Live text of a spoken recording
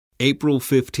April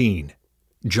 15.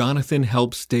 Jonathan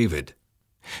helps David.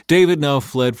 David now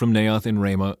fled from Naioth in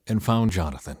Ramah and found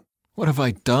Jonathan. "What have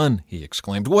I done?" he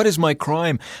exclaimed. "What is my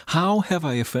crime? How have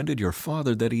I offended your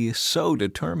father that he is so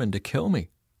determined to kill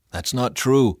me?" "That's not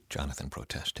true," Jonathan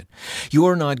protested.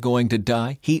 "You're not going to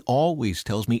die. He always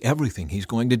tells me everything he's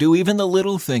going to do, even the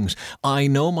little things. I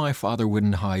know my father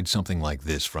wouldn't hide something like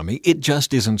this from me. It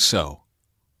just isn't so."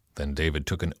 Then David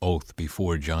took an oath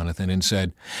before Jonathan and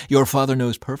said, "Your father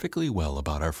knows perfectly well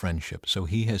about our friendship, so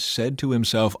he has said to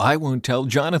himself, 'I won't tell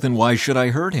Jonathan. Why should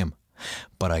I hurt him?'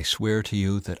 But I swear to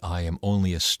you that I am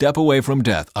only a step away from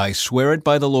death. I swear it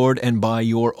by the Lord and by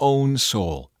your own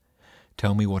soul."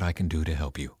 "Tell me what I can do to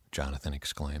help you," Jonathan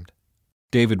exclaimed.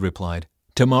 David replied,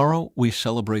 "Tomorrow we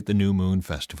celebrate the New Moon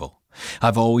Festival.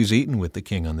 I've always eaten with the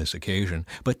king on this occasion,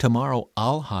 but tomorrow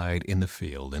I'll hide in the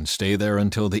field and stay there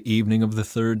until the evening of the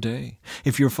third day.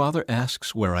 If your father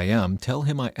asks where I am, tell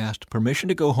him I asked permission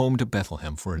to go home to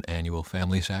Bethlehem for an annual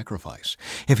family sacrifice.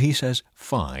 If he says,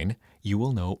 'Fine,' you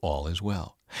will know all is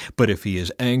well. But if he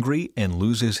is angry and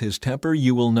loses his temper,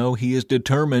 you will know he is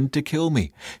determined to kill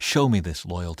me. Show me this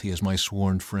loyalty as my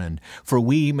sworn friend, for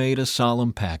we made a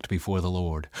solemn pact before the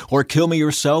Lord. Or kill me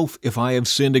yourself if I have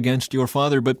sinned against your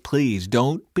father, but please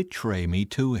don't betray me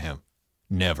to him."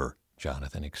 "Never,"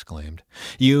 Jonathan exclaimed.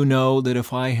 "You know that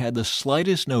if I had the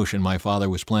slightest notion my father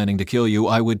was planning to kill you,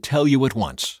 I would tell you at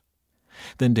once."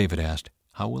 Then David asked,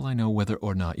 "How will I know whether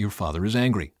or not your father is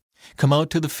angry?" "Come out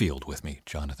to the field with me,"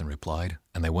 Jonathan replied,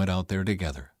 and they went out there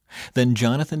together. Then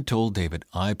Jonathan told David,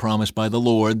 "I promise by the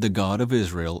Lord, the God of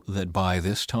Israel, that by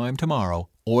this time tomorrow,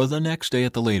 or the next day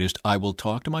at the latest, I will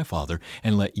talk to my father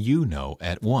and let you know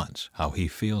at once how he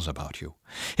feels about you.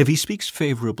 If he speaks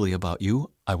favorably about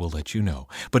you, I will let you know.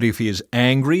 But if he is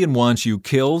angry and wants you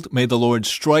killed, may the Lord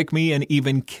strike me and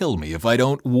even kill me if I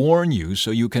don't warn you so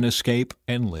you can escape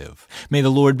and live. May the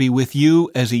Lord be with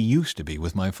you as he used to be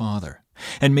with my father.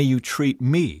 And may you treat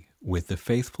me with the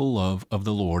faithful love of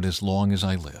the Lord as long as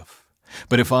I live.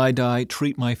 But if I die,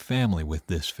 treat my family with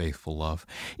this faithful love,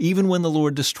 even when the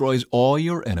Lord destroys all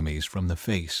your enemies from the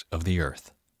face of the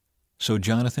earth." So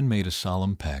Jonathan made a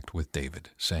solemn pact with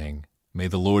David, saying, "May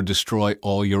the Lord destroy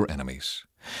all your enemies."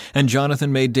 And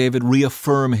Jonathan made David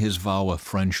reaffirm his vow of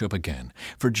friendship again,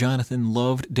 for Jonathan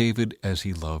loved David as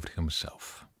he loved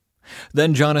himself.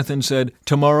 Then Jonathan said,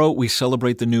 "Tomorrow we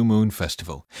celebrate the New Moon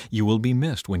Festival. You will be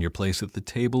missed when your place at the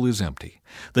table is empty.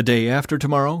 The day after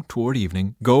tomorrow, toward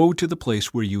evening, go to the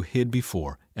place where you hid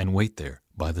before and wait there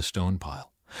by the stone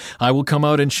pile. I will come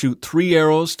out and shoot 3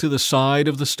 arrows to the side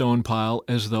of the stone pile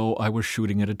as though I were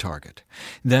shooting at a target.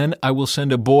 Then I will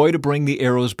send a boy to bring the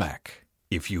arrows back.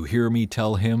 If you hear me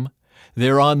tell him,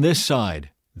 'They're on this side,'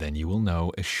 then you will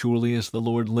know, as surely as the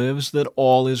Lord lives, that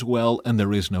all is well and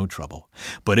there is no trouble.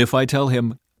 But if I tell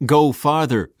him, 'Go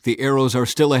farther, the arrows are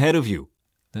still ahead of you,'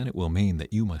 then it will mean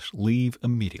that you must leave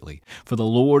immediately, for the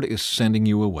Lord is sending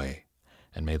you away.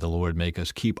 And may the Lord make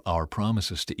us keep our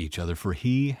promises to each other, for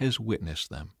he has witnessed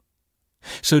them."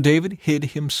 So David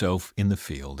hid himself in the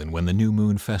field, and when the New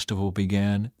Moon Festival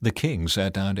began, the king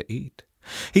sat down to eat.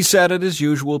 He sat at his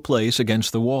usual place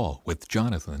against the wall, with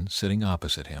Jonathan sitting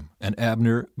opposite him and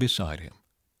Abner beside him.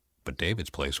 But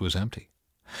David's place was empty.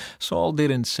 Saul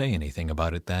didn't say anything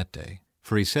about it that day,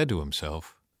 for he said to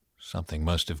himself, "Something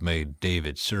must have made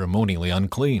David ceremonially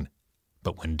unclean."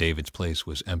 But when David's place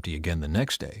was empty again the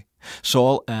next day,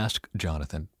 Saul asked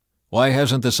Jonathan, "Why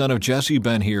hasn't the son of Jesse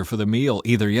been here for the meal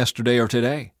either yesterday or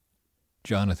today?"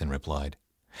 Jonathan replied,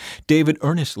 "David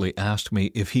earnestly asked me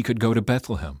if he could go to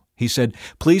Bethlehem. He said,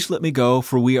 'Please let me go,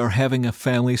 for we are having a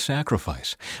family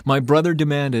sacrifice. My brother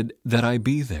demanded that I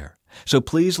be there, so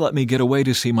please let me get away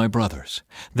to see my brothers.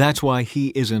 That's why he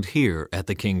isn't here at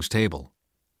the king's table.'"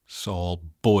 Saul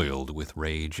boiled with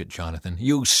rage at Jonathan.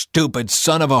 "You stupid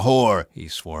son of a whore," he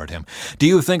swore at him. "Do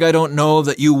you think I don't know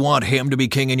that you want him to be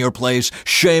king in your place,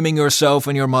 shaming yourself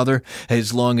and your mother?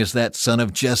 As long as that son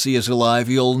of Jesse is alive,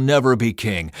 you'll never be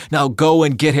king. Now go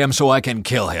and get him so I can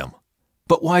kill him."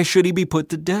 "But why should he be put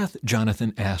to death?"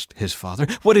 Jonathan asked his father.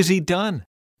 "What has he done?"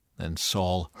 Then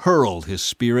Saul hurled his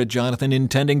spear at Jonathan,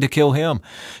 intending to kill him.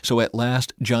 So at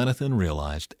last Jonathan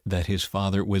realized that his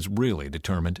father was really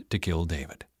determined to kill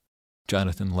David.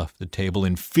 Jonathan left the table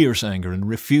in fierce anger and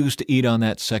refused to eat on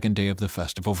that second day of the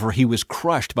festival, for he was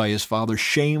crushed by his father's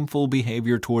shameful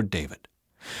behavior toward David.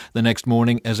 The next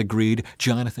morning, as agreed,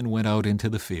 Jonathan went out into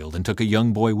the field and took a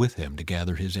young boy with him to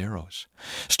gather his arrows.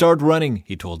 "Start running,"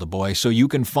 he told the boy, "so you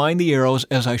can find the arrows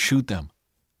as I shoot them."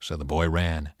 So the boy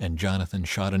ran, and Jonathan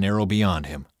shot an arrow beyond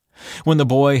him. When the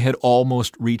boy had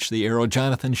almost reached the arrow,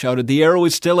 Jonathan shouted, "The arrow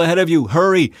is still ahead of you!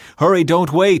 Hurry! Hurry!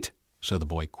 Don't wait!" So the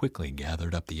boy quickly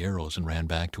gathered up the arrows and ran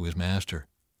back to his master.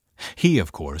 He,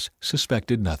 of course,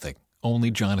 suspected nothing.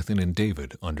 Only Jonathan and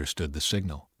David understood the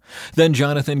signal. Then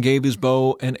Jonathan gave his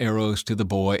bow and arrows to the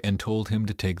boy and told him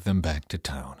to take them back to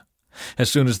town.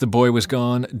 As soon as the boy was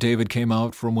gone, David came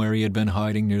out from where he had been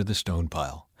hiding near the stone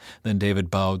pile. Then David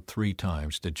bowed 3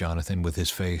 times to Jonathan with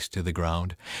his face to the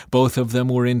ground. Both of them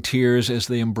were in tears as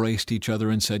they embraced each other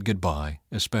and said goodbye,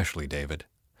 especially David.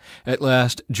 At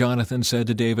last Jonathan said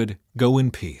to David, "Go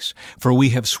in peace, for we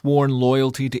have sworn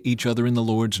loyalty to each other in the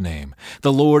Lord's name.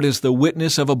 The Lord is the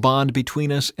witness of a bond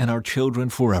between us and our children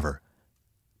forever."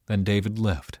 Then David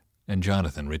left, and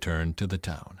Jonathan returned to the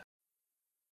town.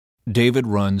 David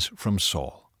runs from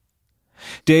Saul.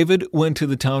 David went to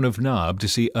the town of Nob to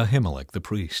see Ahimelech the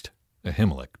priest.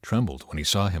 Ahimelech trembled when he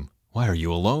saw him. "Why are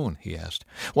you alone?" he asked.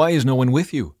 "Why is no one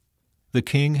with you?" "The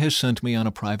king has sent me on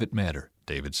a private matter,"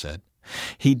 David said.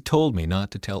 "He told me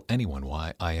not to tell anyone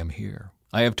why I am here.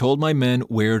 I have told my men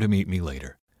where to meet me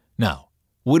later. Now,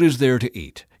 what is there to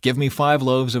eat? Give me 5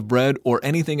 loaves of bread or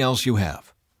anything else you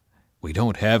have." "We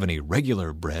don't have any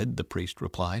regular bread," the priest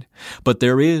replied, "but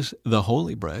there is the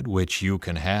holy bread, which you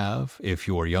can have if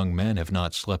your young men have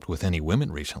not slept with any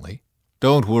women recently."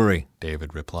 "Don't worry,"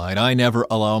 David replied. "I never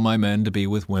allow my men to be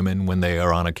with women when they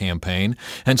are on a campaign,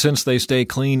 and since they stay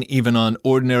clean even on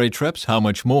ordinary trips, how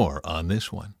much more on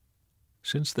this one?"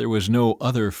 Since there was no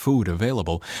other food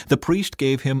available, the priest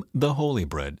gave him the holy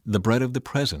bread, the bread of the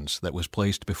presence that was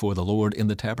placed before the Lord in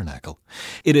the tabernacle.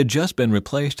 It had just been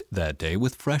replaced that day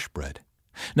with fresh bread.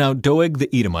 Now Doeg the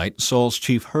Edomite, Saul's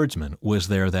chief herdsman, was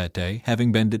there that day,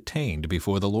 having been detained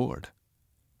before the Lord.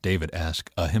 David asked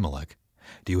Ahimelech,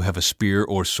 "Do you have a spear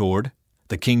or sword?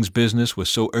 The king's business was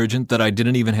so urgent that I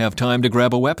didn't even have time to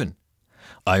grab a weapon."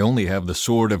 "I only have the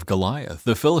sword of Goliath,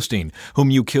 the Philistine, whom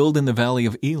you killed in the valley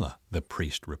of Elah," the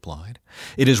priest replied.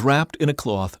 "It is wrapped in a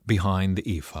cloth behind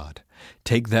the ephod.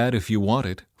 Take that if you want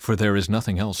it, for there is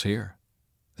nothing else here."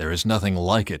 "There is nothing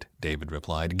like it," David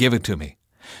replied. "Give it to me."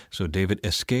 So David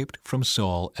escaped from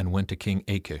Saul and went to King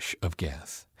Achish of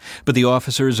Gath. But the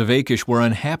officers of Achish were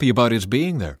unhappy about his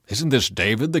being there. "Isn't this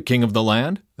David, the king of the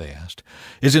land?" they asked.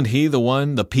 "Isn't he the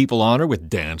one the people honor with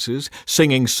dances,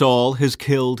 singing, 'Saul has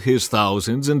killed his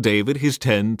thousands and David his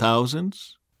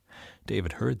 10,000s'?"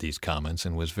 David heard these comments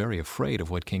and was very afraid of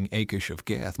what King Achish of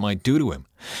Gath might do to him.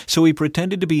 So he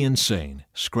pretended to be insane,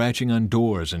 scratching on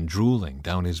doors and drooling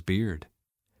down his beard.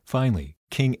 Finally,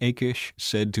 King Achish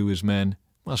said to his men,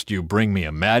 "Must you bring me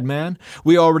a madman?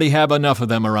 We already have enough of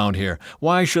them around here.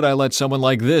 Why should I let someone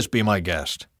like this be my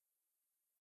guest?"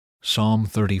 Psalm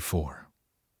 34.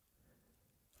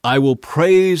 I will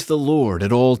praise the Lord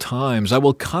at all times. I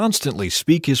will constantly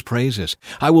speak His praises.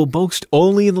 I will boast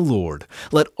only in the Lord.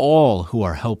 Let all who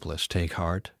are helpless take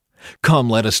heart. Come,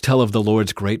 let us tell of the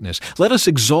Lord's greatness. Let us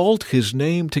exalt His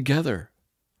name together.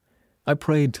 I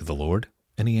prayed to the Lord,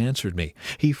 and He answered me.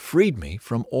 He freed me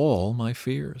from all my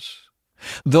fears.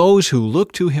 Those who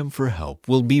look to Him for help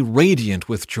will be radiant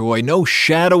with joy. No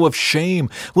shadow of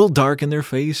shame will darken their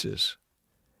faces.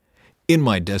 In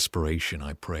my desperation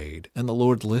I prayed, and the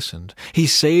Lord listened. He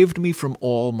saved me from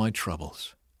all my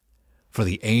troubles. For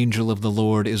the angel of the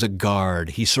Lord is a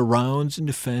guard. He surrounds and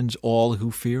defends all who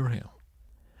fear Him.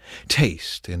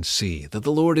 Taste and see that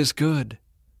the Lord is good.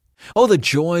 Oh, the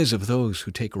joys of those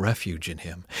who take refuge in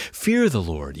Him. Fear the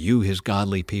Lord, you His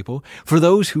godly people, for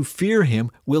those who fear Him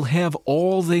will have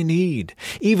all they need.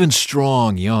 Even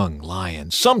strong young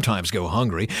lions sometimes go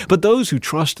hungry, but those who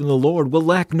trust in the Lord will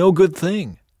lack no good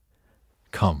thing.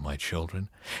 Come, my children,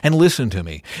 and listen to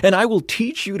me, and I will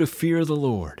teach you to fear the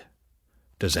Lord.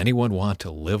 Does anyone want to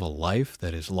live a life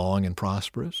that is long and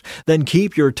prosperous? Then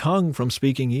keep your tongue from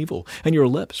speaking evil, and your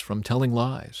lips from telling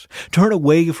lies. Turn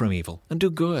away from evil and do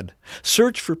good.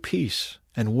 Search for peace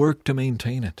and work to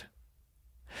maintain it.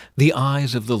 The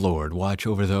eyes of the Lord watch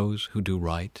over those who do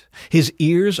right. His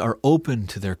ears are open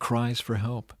to their cries for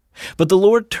help. But the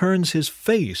Lord turns His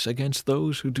face against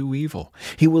those who do evil.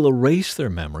 He will erase their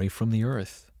memory from the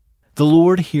earth. The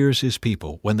Lord hears His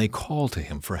people when they call to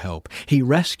Him for help. He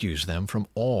rescues them from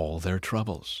all their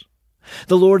troubles.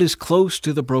 The Lord is close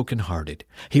to the brokenhearted.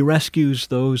 He rescues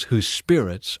those whose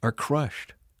spirits are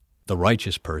crushed. The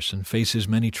righteous person faces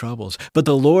many troubles, but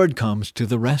the Lord comes to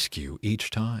the rescue each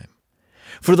time.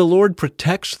 For the Lord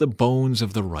protects the bones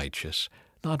of the righteous.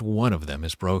 Not one of them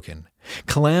is broken.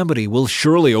 Calamity will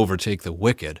surely overtake the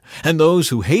wicked, and those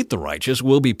who hate the righteous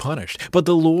will be punished. But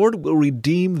the Lord will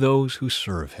redeem those who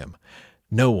serve Him.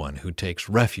 No one who takes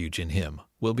refuge in Him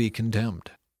will be condemned.